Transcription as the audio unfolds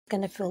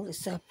going to fill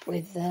this up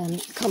with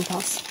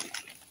compost.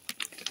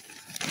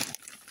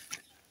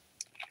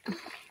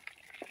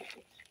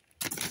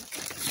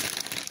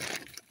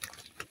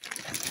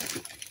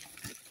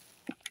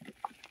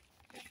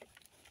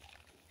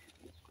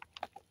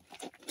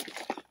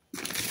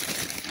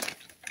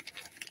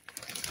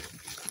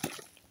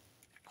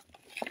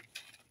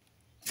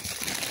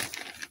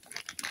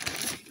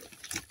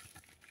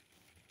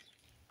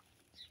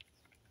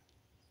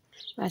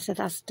 Right, so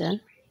that's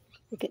done.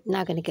 We're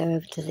now going to go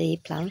over to the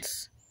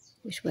plants,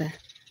 which we're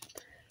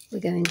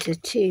going to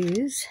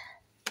choose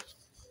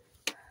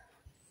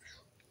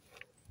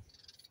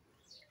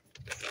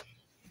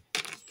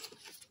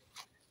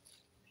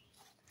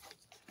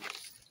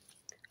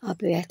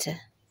Arboretum.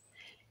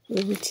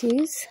 We will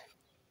choose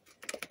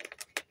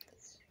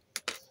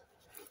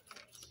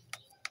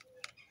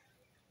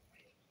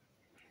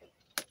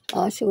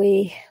let's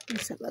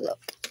have a look.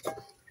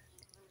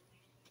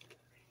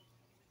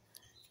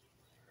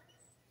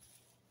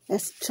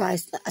 Let's try,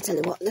 I tell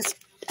you what, let's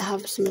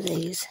have some of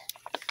these.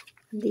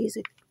 And these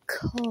are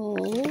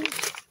called,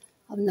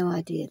 I've no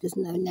idea, there's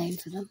no name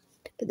for them,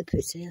 but they're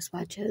pretty, that's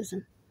why I chose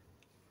them.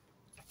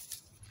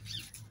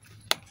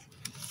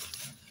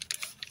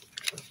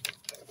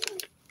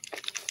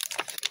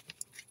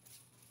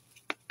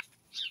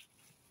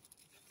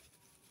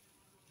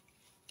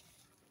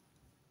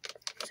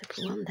 So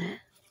put one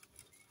there.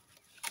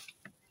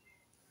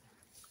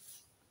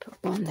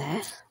 Put one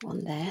there,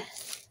 one there.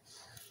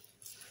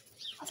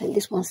 I think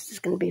this one's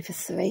just going to be for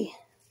 3.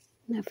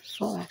 No, for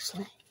 4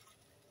 actually.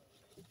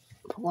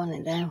 Put one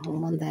in there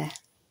and one there.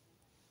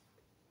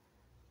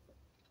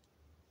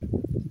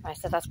 Right,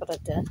 so that's what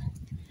I've done.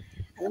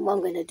 And then what I'm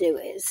going to do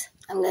is,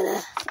 I'm going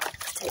to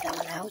take that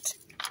one out.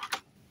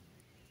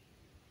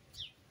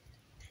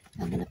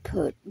 I'm going to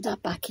put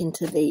that back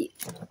into the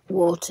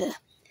water.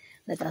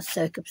 Let that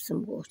soak up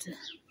some water.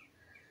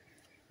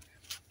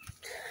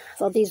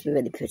 I thought these were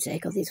really pretty. I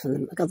got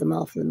them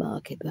all from the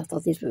market, but I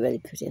thought these were really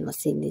pretty and I've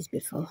seen these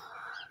before.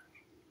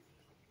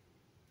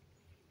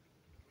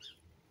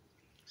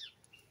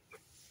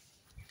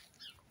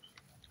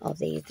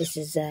 This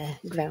is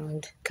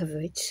ground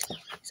coverage.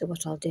 So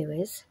what I'll do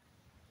is,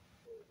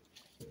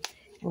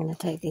 I'm going to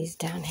take these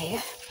down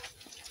here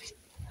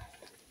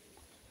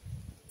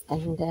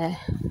and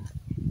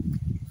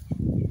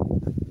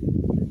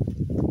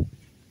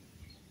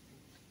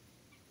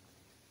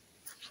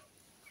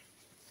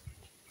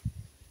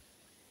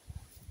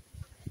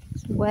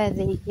where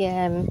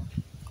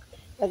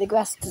the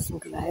grass doesn't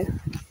grow,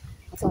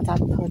 I thought I'd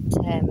put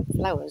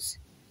flowers.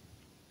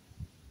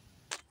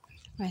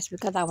 Right, so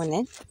we've got that one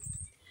in.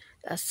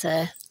 That's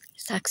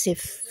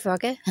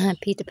Saxifraga,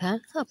 Peter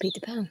Pan. Oh, Peter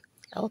Pan,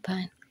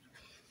 Alpine.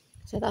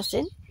 So that's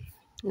in.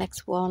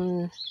 Next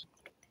one.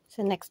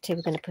 So next 2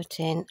 we're going to put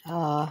in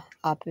are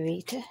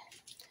Arboretum.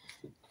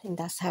 I think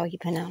that's how you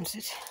pronounce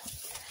it.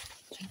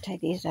 So I'll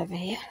take these over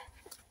here.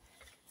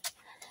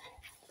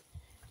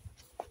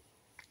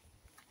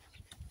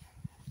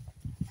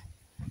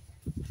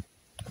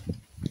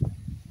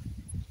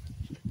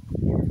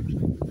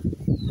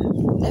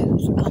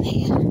 Those on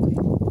here.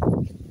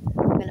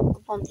 We're going to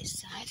put one this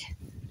side,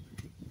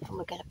 and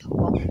we're going to put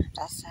one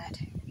that side.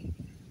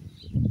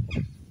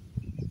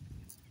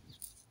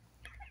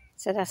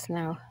 So that's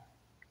now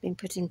been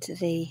put into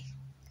the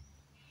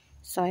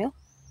soil.